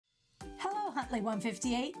Huntley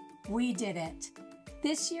 158, we did it.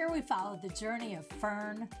 This year we followed the journey of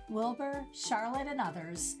Fern, Wilbur, Charlotte, and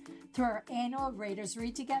others through our annual Raiders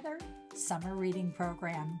Read Together summer reading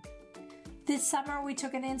program. This summer we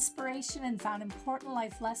took an inspiration and found important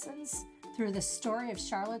life lessons through the story of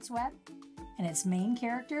Charlotte's Web and its main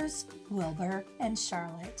characters, Wilbur and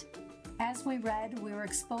Charlotte. As we read, we were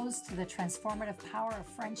exposed to the transformative power of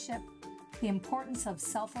friendship, the importance of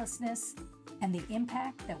selflessness, and the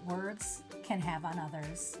impact that words can have on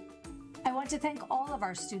others. I want to thank all of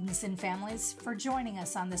our students and families for joining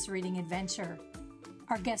us on this reading adventure,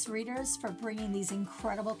 our guest readers for bringing these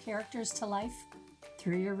incredible characters to life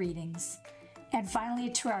through your readings, and finally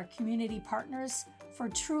to our community partners for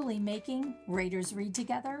truly making Raiders Read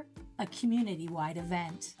Together a community-wide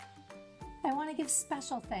event. I want to give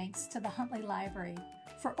special thanks to the Huntley Library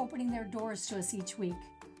for opening their doors to us each week.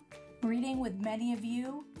 Reading with many of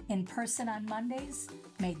you in person on Mondays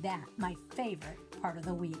made that my favorite part of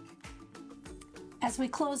the week. As we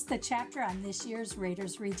close the chapter on this year's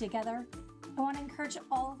Raiders Read Together, I want to encourage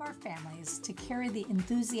all of our families to carry the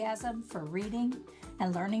enthusiasm for reading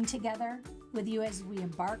and learning together with you as we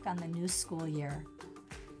embark on the new school year.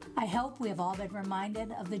 I hope we have all been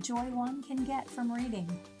reminded of the joy one can get from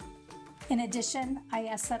reading. In addition, I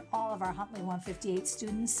ask that all of our Huntley 158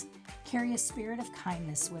 students carry a spirit of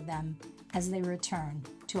kindness with them as they return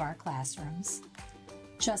to our classrooms.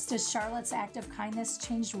 Just as Charlotte's act of kindness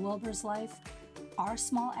changed Wilbur's life, our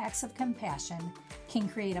small acts of compassion can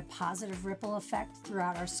create a positive ripple effect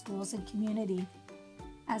throughout our schools and community.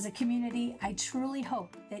 As a community, I truly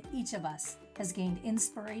hope that each of us has gained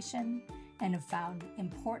inspiration and have found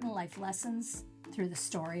important life lessons through the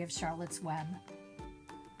story of Charlotte's Web.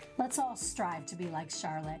 Let's all strive to be like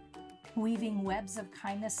Charlotte, weaving webs of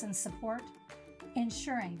kindness and support,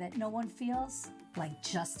 ensuring that no one feels like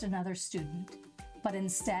just another student, but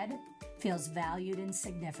instead feels valued and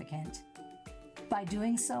significant. By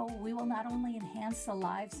doing so, we will not only enhance the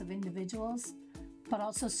lives of individuals, but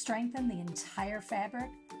also strengthen the entire fabric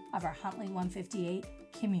of our Huntley 158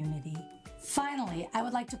 community. Finally, I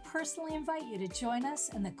would like to personally invite you to join us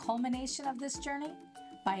in the culmination of this journey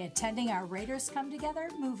by attending our Raiders Come Together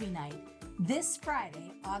movie night this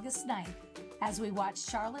Friday, August 9th, as we watch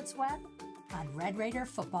Charlotte's Web on Red Raider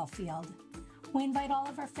football field. We invite all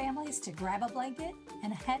of our families to grab a blanket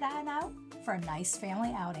and head on out for a nice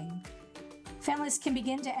family outing. Families can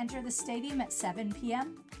begin to enter the stadium at 7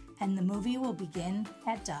 p.m. and the movie will begin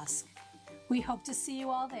at dusk. We hope to see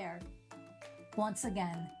you all there. Once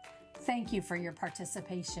again, thank you for your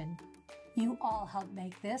participation. You all help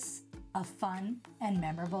make this a fun and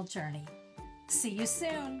memorable journey. See you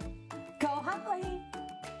soon. Go Huntley!